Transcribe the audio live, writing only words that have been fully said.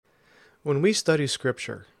When we study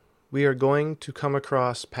Scripture, we are going to come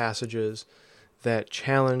across passages that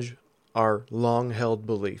challenge our long-held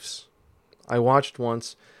beliefs. I watched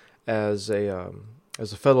once as a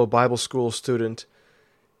fellow Bible school student.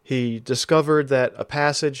 He discovered that a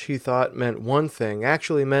passage he thought meant one thing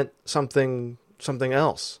actually meant something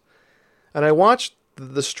else. And I watched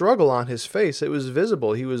the struggle on his face. It was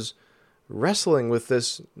visible. He was wrestling with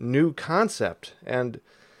this new concept, and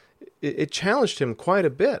it challenged him quite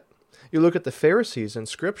a bit. You look at the Pharisees in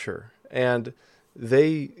Scripture, and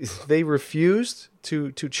they refused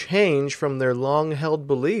to change from their long-held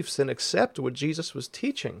beliefs and accept what Jesus was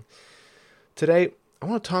teaching. Today, I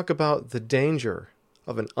want to talk about the danger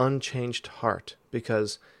of an unchanged heart,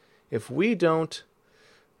 because if we don't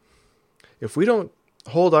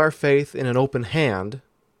hold our faith in an open hand,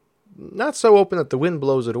 not so open that the wind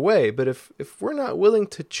blows it away, but if we're not willing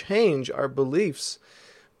to change our beliefs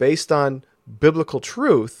based on biblical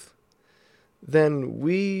truth, then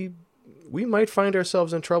we might find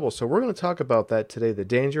ourselves in trouble. So we're going to talk about that today, the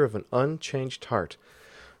danger of an unchanged heart,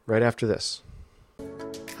 right after this.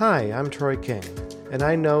 Hi, I'm Troy King, and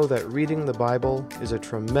I know that reading the Bible is a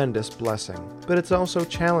tremendous blessing, but it's also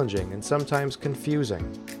challenging and sometimes confusing.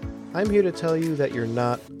 I'm here to tell you that you're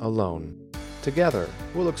not alone. Together,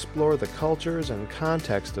 we'll explore the cultures and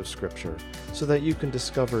context of Scripture so that you can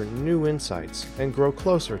discover new insights and grow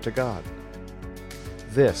closer to God.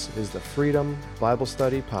 This is the Freedom Bible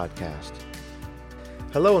Study Podcast.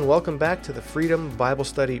 Hello and welcome back to the Freedom Bible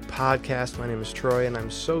Study Podcast. My name is Troy, and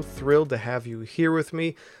I'm so thrilled to have you here with me.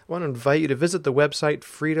 I want to invite you to visit the website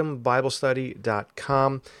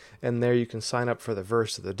freedombiblestudy.com, and there you can sign up for the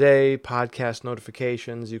verse of the day, podcast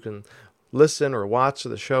notifications. You can listen or watch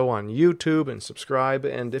the show on YouTube and subscribe.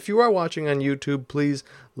 And if you are watching on YouTube, please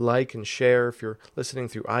like and share. If you're listening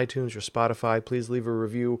through iTunes or Spotify, please leave a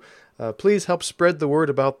review. Please help spread the word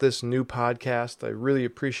about this new podcast. I really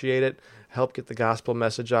appreciate it. Help get the gospel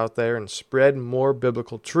message out there and spread more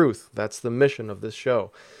biblical truth. That's the mission of this show.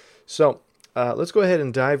 So let's go ahead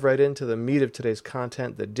and dive right into the meat of today's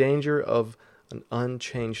content, the danger of an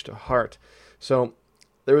unchanged heart. So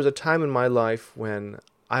there was a time in my life when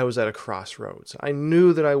I was at a crossroads. I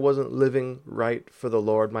knew that I wasn't living right for the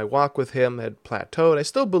Lord. My walk with Him had plateaued. I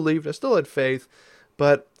still believed, I still had faith,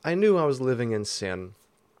 but I knew I was living in sin.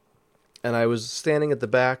 And I was standing at the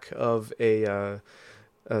back of a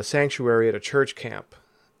sanctuary at a church camp.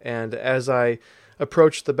 And as I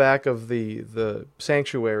approached the back of the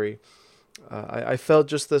sanctuary, I felt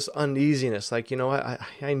just this uneasiness. Like,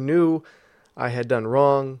 I knew I had done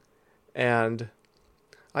wrong, and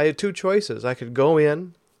I had two choices. I could go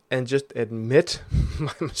in and just admit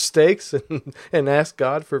my mistakes and ask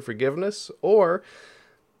God for forgiveness, or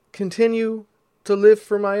continue to live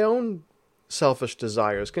for my own selfish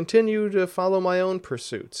desires, continue to follow my own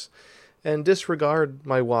pursuits, and disregard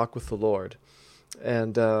my walk with the Lord.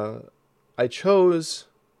 And I chose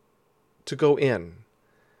to go in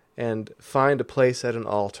and find a place at an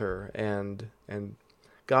altar, and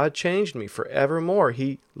God changed me forevermore.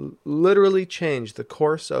 He literally changed the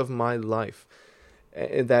course of my life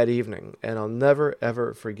that evening, and I'll never,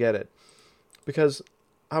 ever forget it, because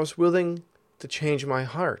I was willing to change my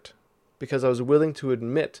heart, because I was willing to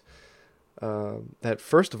admit that,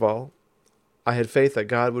 first of all, I had faith that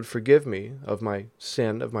God would forgive me of my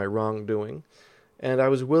sin, of my wrongdoing, and I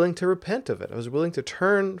was willing to repent of it. I was willing to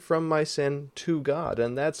turn from my sin to God,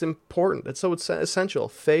 and that's important. It's essential.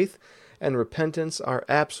 Faith and repentance are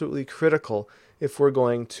absolutely critical if we're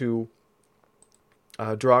going to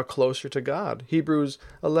draw closer to God. Hebrews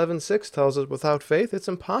 11:6 tells us without faith it's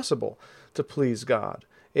impossible to please God.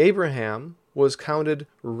 Abraham was counted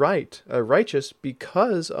righteous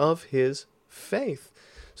because of his faith.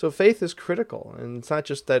 So faith is critical, and it's not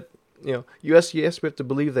just that, yes, we have to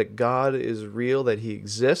believe that God is real, that He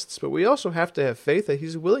exists, but we also have to have faith that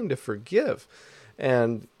He's willing to forgive.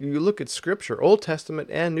 And you look at Scripture, Old Testament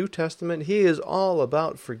and New Testament, He is all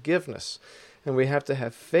about forgiveness, and we have to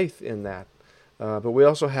have faith in that. But we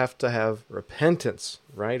also have to have repentance,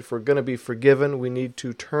 right? If we're going to be forgiven, we need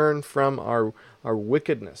to turn from our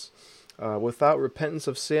wickedness. Without repentance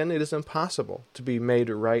of sin, it is impossible to be made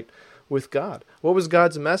right with God. What was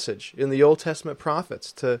God's message in the Old Testament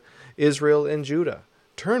prophets to Israel and Judah?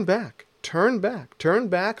 Turn back, turn back, turn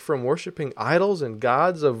back from worshiping idols and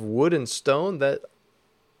gods of wood and stone that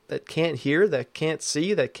can't hear, that can't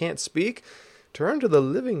see, that can't speak. Turn to the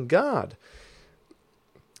living God.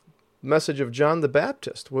 The message of John the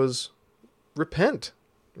Baptist was repent,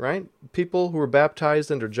 right? People who were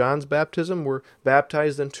baptized under John's baptism were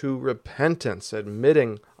baptized into repentance,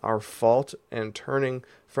 admitting our fault and turning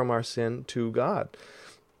from our sin to God.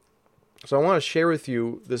 So I want to share with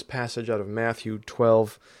you this passage out of Matthew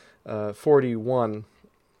 12:41.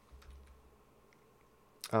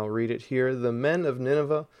 I'll read it here. The men of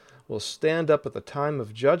Nineveh will stand up at the time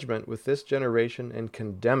of judgment with this generation and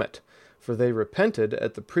condemn it, for they repented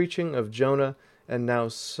at the preaching of Jonah, and now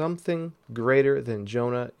something greater than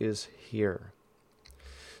Jonah is here.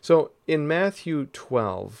 So in Matthew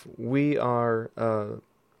 12, we're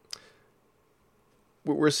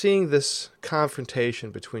seeing this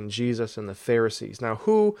confrontation between Jesus and the Pharisees. Now,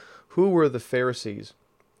 who were the Pharisees?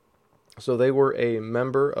 So they were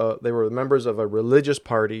members of a religious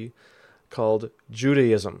party called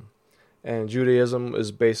Judaism, and Judaism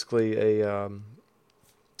is basically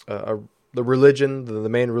the religion, the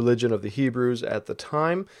main religion of the Hebrews at the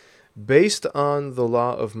time, based on the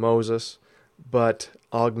law of Moses, but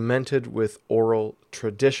augmented with oral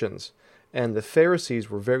traditions. And the Pharisees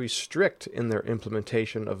were very strict in their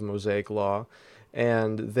implementation of Mosaic law,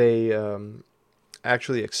 and they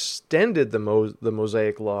actually extended the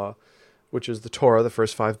Mosaic law, which is the Torah, the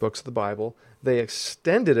first 5 books of the Bible. They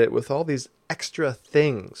extended it with all these extra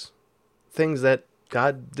things that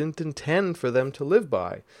God didn't intend for them to live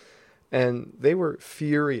by. And they were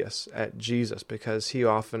furious at Jesus because he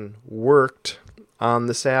often worked on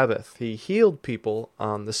the Sabbath. He healed people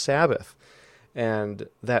on the Sabbath, and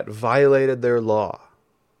that violated their law.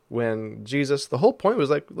 When Jesus, the whole point was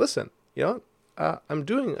like, listen, I'm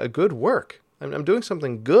doing a good work. I'm doing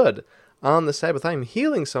something good on the Sabbath. I'm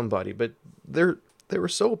healing somebody, but they were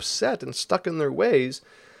so upset and stuck in their ways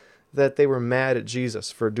that they were mad at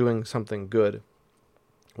Jesus for doing something good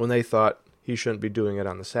when they thought he shouldn't be doing it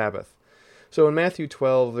on the Sabbath. So in Matthew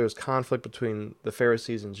 12, there's conflict between the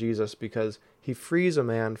Pharisees and Jesus because he frees a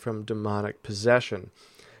man from demonic possession.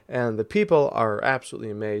 And the people are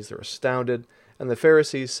absolutely amazed. They're astounded. And the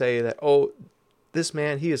Pharisees say that, this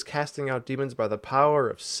man, he is casting out demons by the power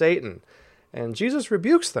of Satan. And Jesus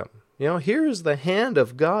rebukes them. Here is the hand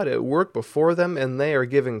of God at work before them, and they are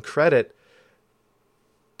giving credit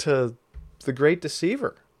to the great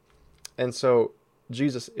deceiver. And so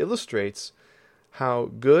Jesus illustrates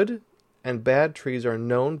how good and bad trees are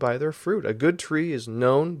known by their fruit. A good tree is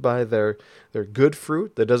known by their good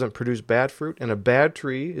fruit that doesn't produce bad fruit, and a bad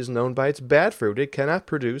tree is known by its bad fruit. It cannot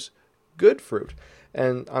produce good fruit.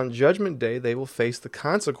 And on Judgment Day, they will face the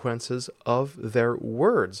consequences of their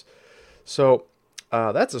words. So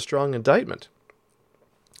that's a strong indictment.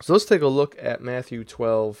 So let's take a look at Matthew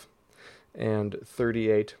 12 and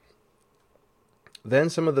 38.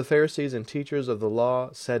 Then some of the Pharisees and teachers of the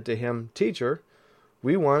law said to him, "Teacher,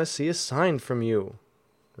 we want to see a sign from you."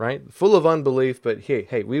 Right? Full of unbelief, but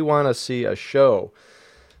hey, we want to see a show.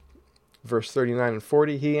 Verse 39 and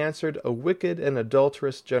 40, he answered, "A wicked and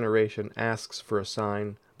adulterous generation asks for a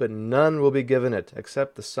sign, but none will be given it,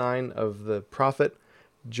 except the sign of the prophet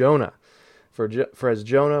Jonah. For as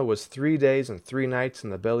Jonah was 3 days and 3 nights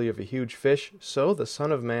in the belly of a huge fish, so the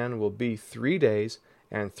Son of Man will be 3 days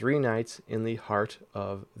and 3 nights in the heart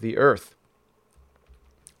of the earth."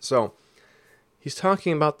 So, he's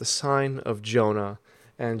talking about the sign of Jonah,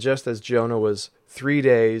 and just as Jonah was 3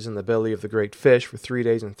 days in the belly of the great fish for 3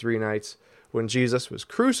 days and 3 nights, when Jesus was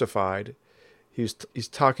crucified, he's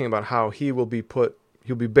talking about how he'll be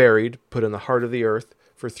buried, put in the heart of the earth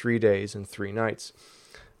for 3 days and 3 nights.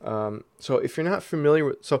 So if you're not familiar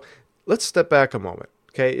with, so let's step back a moment.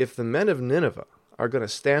 Okay, if the men of Nineveh are going to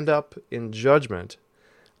stand up in judgment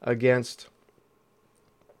against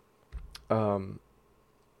Nineveh,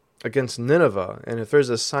 and if there's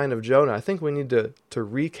a sign of Jonah, I think we need to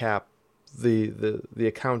recap the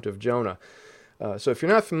account of Jonah. So if you're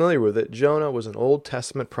not familiar with it, Jonah was an Old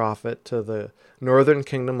Testament prophet to the northern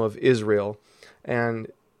kingdom of Israel,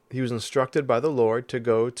 and he was instructed by the Lord to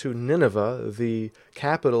go to Nineveh, the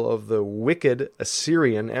capital of the wicked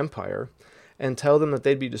Assyrian Empire, and tell them that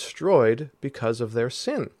they'd be destroyed because of their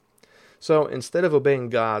sin. So instead of obeying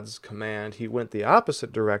God's command, he went the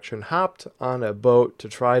opposite direction, hopped on a boat to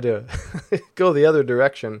try to go the other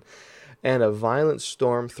direction, and a violent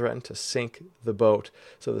storm threatened to sink the boat.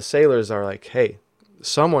 So the sailors are like, hey,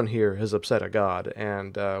 someone here has upset a god,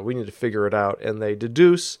 and we need to figure it out. And they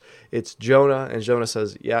deduce it's Jonah, and Jonah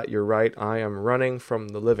says, yeah, you're right, I am running from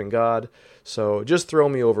the living God, so just throw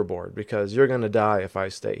me overboard, because you're going to die if I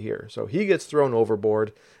stay here. So he gets thrown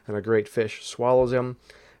overboard, and a great fish swallows him,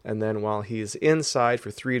 and then while he is inside for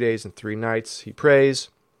 3 days and 3 nights, he prays,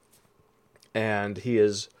 and he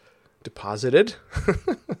is deposited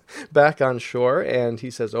back on shore, and he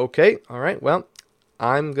says, okay, all right, well,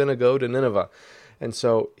 I'm going to go to Nineveh. And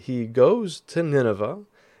so he goes to Nineveh,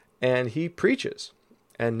 and he preaches,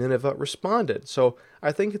 and Nineveh responded. So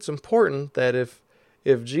I think it's important that if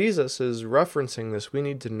if Jesus is referencing this, we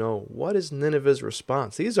need to know, what is Nineveh's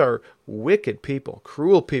response? These are wicked people,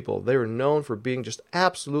 cruel people. They were known for being just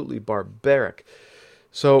absolutely barbaric.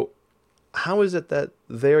 So how is it that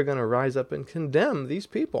they're going to rise up and condemn these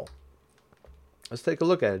people? Let's take a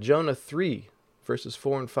look at it. Jonah 3, verses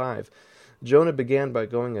 4 and 5. Jonah began by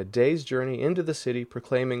going a day's journey into the city,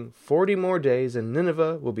 proclaiming, 40 more days and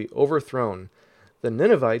Nineveh will be overthrown. The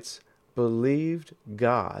Ninevites believed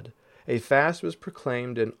God. A fast was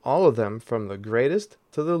proclaimed, and all of them, from the greatest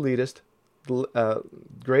to the least,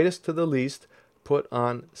 put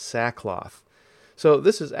on sackcloth. So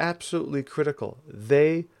this is absolutely critical.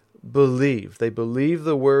 They believed. They believed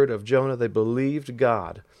the word of Jonah. They believed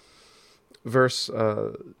God. Verse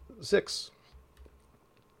 6.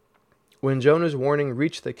 When Jonah's warning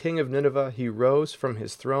reached the king of Nineveh, he rose from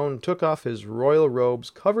his throne, took off his royal robes,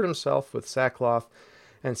 covered himself with sackcloth,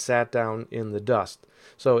 and sat down in the dust.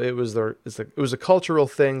 So it was a cultural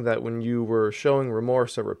thing that when you were showing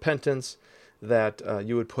remorse or repentance, that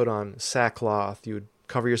you would put on sackcloth, you would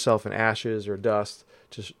cover yourself in ashes or dust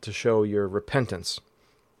to show your repentance.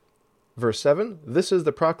 Verse 7, this is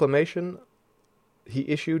the proclamation he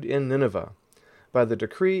issued in Nineveh. By the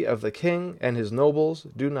decree of the king and his nobles,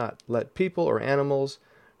 do not let people or animals,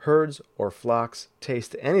 herds or flocks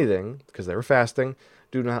taste anything, because they were fasting.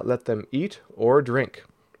 Do not let them eat or drink.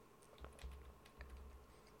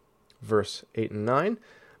 Verse 8 and 9,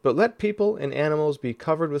 but let people and animals be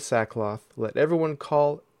covered with sackcloth. Let everyone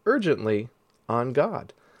call urgently on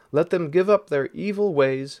God. Let them give up their evil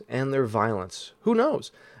ways and their violence. Who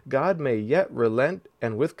knows? God may yet relent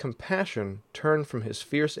and with compassion turn from his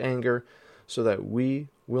fierce anger, so that we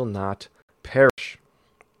will not perish.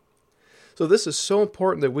 So this is so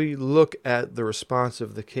important that we look at the response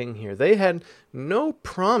of the king here. They had no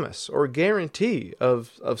promise or guarantee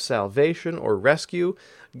of salvation or rescue.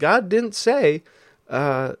 God didn't say,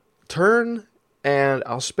 turn and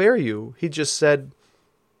I'll spare you. He just said,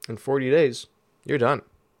 in 40 days, you're done.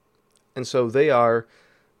 And so they are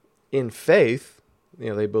in faith,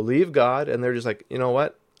 they believe God, and they're just like, you know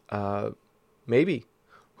what, maybe.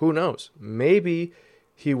 Who knows? Maybe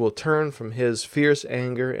he will turn from his fierce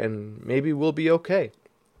anger and maybe we'll be okay.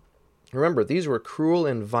 Remember, these were cruel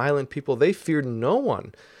and violent people. They feared no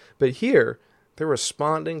one. But here, they're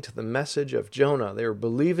responding to the message of Jonah. They were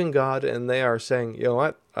believing God and they are saying, you know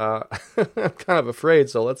what? I'm kind of afraid,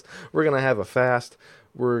 so we're going to have a fast.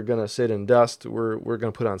 We're going to sit in dust. We're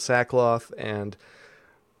going to put on sackcloth, and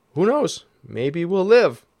who knows? Maybe we'll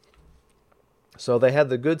live. So they had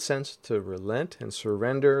the good sense to relent and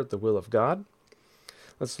surrender the will of God.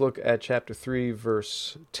 Let's look at chapter 3,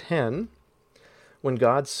 verse 10. When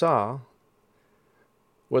God saw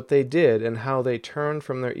what they did and how they turned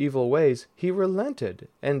from their evil ways, he relented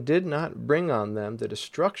and did not bring on them the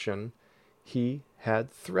destruction he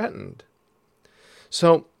had threatened.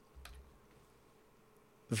 So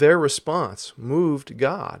their response moved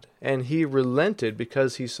God, and he relented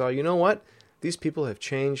because he saw, you know what? These people have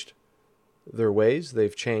changed their ways,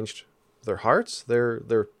 they've changed their hearts,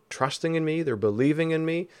 they're trusting in me, they're believing in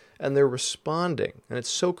me, and they're responding. And it's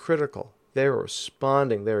so critical. They're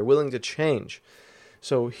responding, they're willing to change.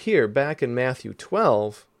 So here, back in Matthew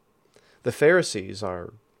 12, the Pharisees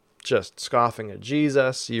are just scoffing at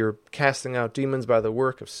Jesus. You're casting out demons by the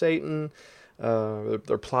work of Satan.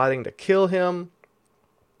 They're plotting to kill him.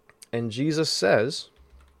 And Jesus says,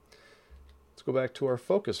 let's go back to our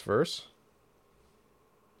focus verse.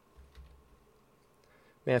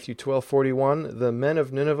 Matthew 12:41, the men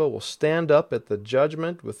of Nineveh will stand up at the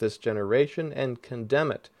judgment with this generation and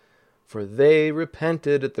condemn it, for they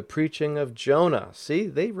repented at the preaching of Jonah. See,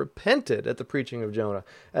 they repented at the preaching of Jonah,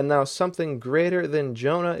 and now something greater than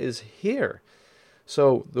Jonah is here.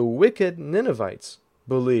 So the wicked Ninevites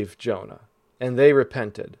believed Jonah, and they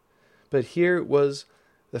repented. But here was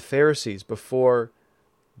the Pharisees before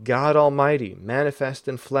God Almighty, manifest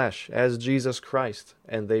in flesh as Jesus Christ,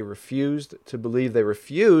 and they refused to believe. They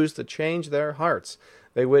refused to change their hearts.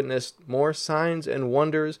 They witnessed more signs and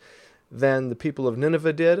wonders than the people of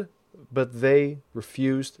Nineveh did, but they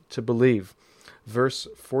refused to believe. Verse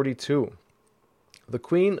 42, the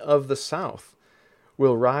queen of the south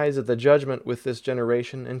will rise at the judgment with this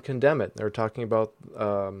generation and condemn it. They're talking about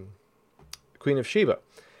Queen of Sheba.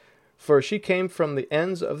 For she came from the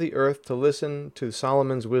ends of the earth to listen to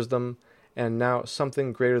Solomon's wisdom, and now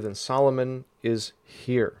something greater than Solomon is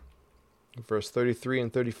here. Verse 33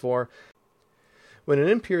 and 34. When an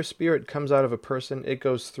impure spirit comes out of a person, it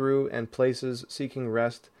goes through and places seeking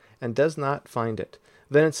rest, and does not find it.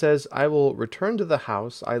 Then it says, I will return to the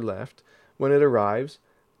house I left. When it arrives,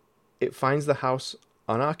 it finds the house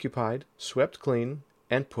unoccupied, swept clean,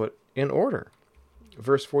 and put in order.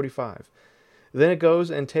 verse 45. Then it goes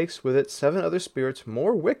and takes with it 7 other spirits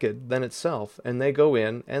more wicked than itself, and they go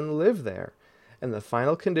in and live there. And the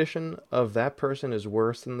final condition of that person is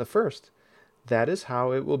worse than the first. That is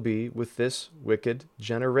how it will be with this wicked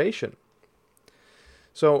generation.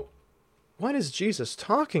 So, what is Jesus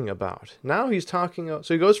talking about? Now he's talking,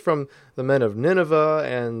 so he goes from the men of Nineveh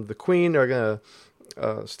and the queen are going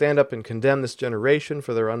to stand up and condemn this generation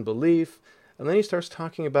for their unbelief. And then he starts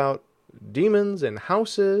talking about demons and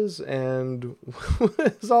houses and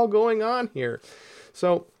what is all going on here.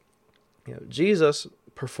 So, Jesus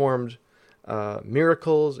performed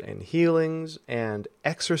miracles and healings and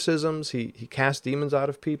exorcisms. He cast demons out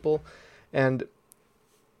of people, and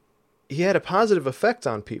he had a positive effect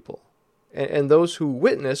on people. And those who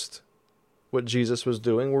witnessed what Jesus was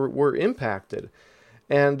doing were impacted.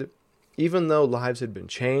 And even though lives had been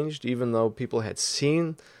changed, even though people had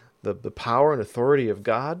seen the power and authority of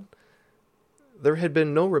God, there had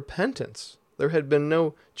been no repentance. There had been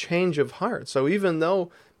no change of heart. So even though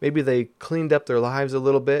maybe they cleaned up their lives a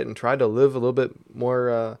little bit and tried to live a little bit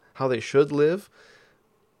more how they should live,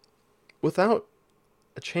 without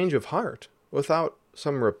a change of heart, without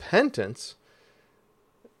some repentance,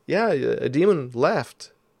 a demon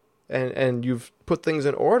left and you've put things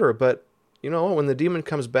in order. But, when the demon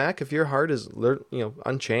comes back, if your heart is,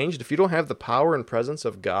 unchanged, if you don't have the power and presence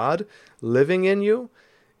of God living in you,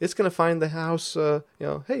 it's going to find the house, hey,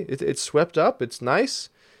 it's swept up, it's nice,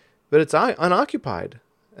 but it's unoccupied.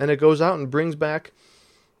 And it goes out and brings back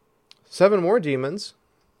 7 more demons,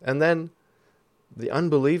 and then the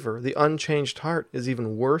unbeliever, the unchanged heart, is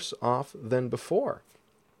even worse off than before.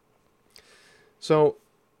 So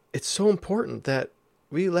it's so important that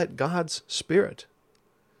we let God's Spirit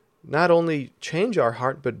not only change our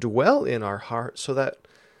heart, but dwell in our heart, so that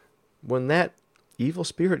when that evil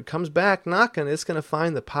spirit comes back knocking, it's going to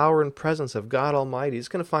find the power and presence of God Almighty. It's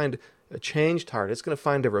going to find a changed heart. It's going to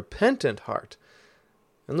find a repentant heart.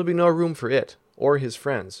 And there'll be no room for it or his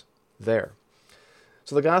friends there.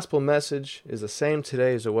 So the gospel message is the same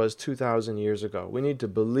today as it was 2,000 years ago. We need to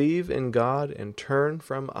believe in God and turn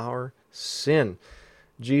from our sin.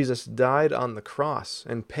 Jesus died on the cross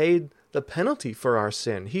and paid the penalty for our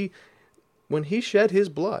sin. When he shed his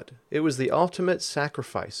blood, it was the ultimate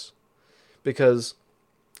sacrifice, because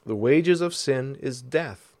the wages of sin is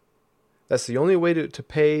death. That's the only way to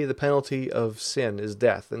pay the penalty of sin, is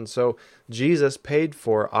death. And so Jesus paid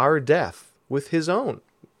for our death with his own,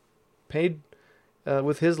 paid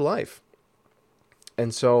with his life.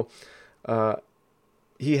 And so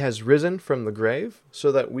he has risen from the grave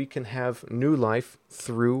so that we can have new life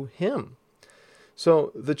through him.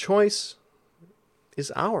 So the choice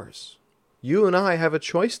is ours. You and I have a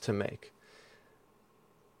choice to make.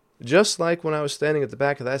 Just like when I was standing at the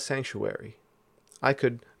back of that sanctuary, I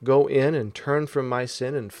could go in and turn from my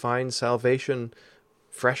sin and find salvation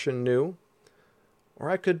fresh and new,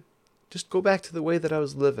 or I could just go back to the way that I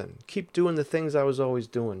was living, keep doing the things I was always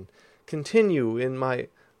doing, continue in my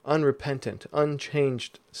unrepentant,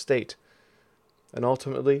 unchanged state, and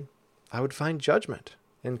ultimately I would find judgment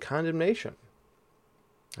and condemnation.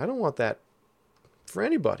 I don't want that for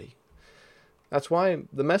anybody. That's why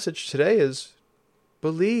the message today is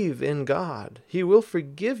believe in God. He will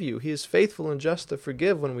forgive you. He is faithful and just to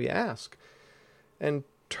forgive when we ask. And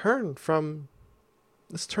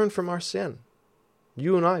let's turn from our sin.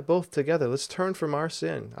 You and I both together, let's turn from our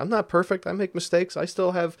sin. I'm not perfect. I make mistakes. I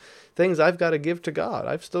still have things I've got to give to God.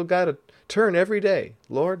 I've still got to turn every day.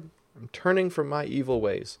 Lord, I'm turning from my evil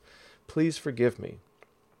ways. Please forgive me.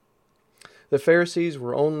 The Pharisees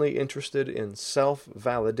were only interested in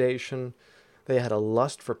self-validation. They had a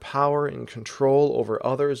lust for power and control over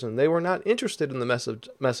others, and they were not interested in the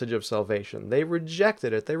message of salvation. They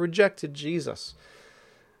rejected it. They rejected Jesus.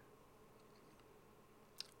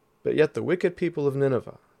 But yet the wicked people of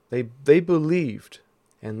Nineveh, they believed,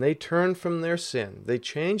 and they turned from their sin. They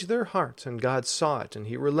changed their hearts, and God saw it, and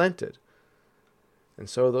he relented. And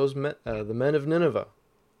so the men of Nineveh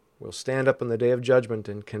will stand up in the day of judgment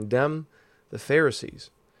and condemn the Pharisees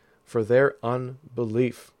for their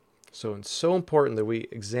unbelief. So it's so important that we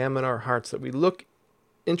examine our hearts, that we look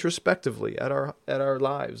introspectively at our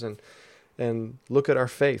lives and look at our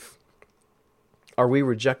faith. Are we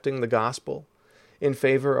rejecting the gospel in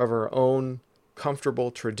favor of our own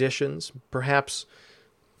comfortable traditions? Perhaps,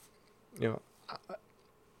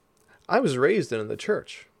 I was raised in the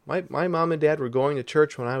church. My mom and dad were going to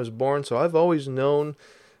church when I was born, so I've always known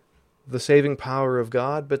the saving power of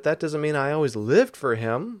God, but that doesn't mean I always lived for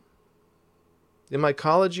him. In my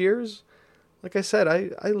college years, like I said,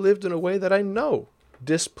 I lived in a way that I know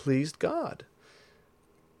displeased God.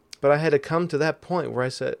 But I had to come to that point where I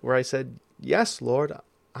said, yes, Lord,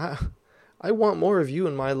 I want more of you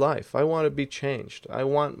in my life. I want to be changed. I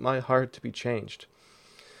want my heart to be changed.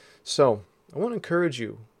 So I want to encourage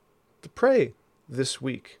you to pray this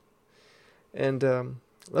week and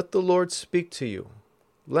let the Lord speak to you.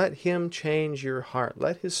 Let him change your heart.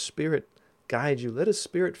 Let his Spirit guide you. Let his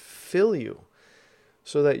Spirit fill you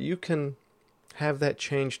so that you can have that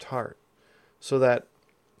changed heart, so that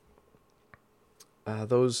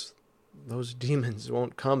those demons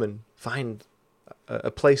won't come and find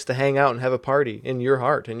a place to hang out and have a party in your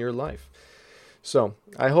heart, in your life. So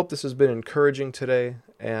I hope this has been encouraging today,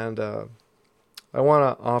 and I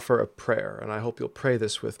want to offer a prayer, and I hope you'll pray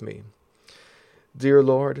this with me. Dear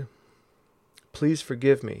Lord, please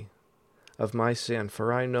forgive me of my sin,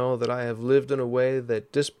 for I know that I have lived in a way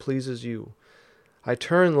that displeases you. I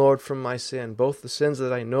turn, Lord, from my sin, both the sins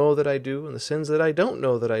that I know that I do and the sins that I don't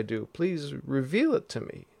know that I do. Please reveal it to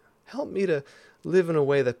me. Help me to live in a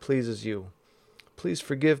way that pleases you. Please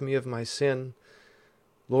forgive me of my sin.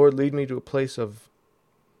 Lord, lead me to a place of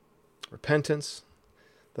repentance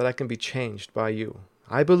that I can be changed by you.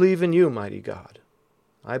 I believe in you, mighty God.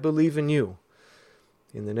 I believe in you.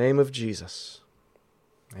 In the name of Jesus.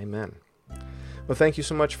 Amen. Well, thank you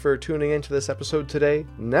so much for tuning into this episode today.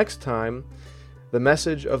 Next time, the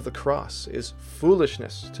message of the cross is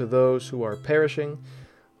foolishness to those who are perishing.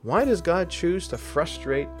 Why does God choose to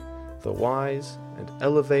frustrate the wise and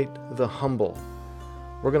elevate the humble?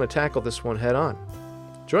 We're going to tackle this one head on.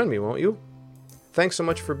 Join me, won't you? Thanks so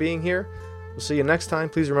much for being here. We'll see you next time.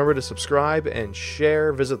 Please remember to subscribe and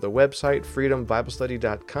share. Visit the website,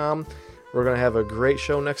 freedombiblestudy.com. We're going to have a great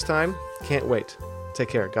show next time. Can't wait. Take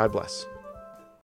care. God bless.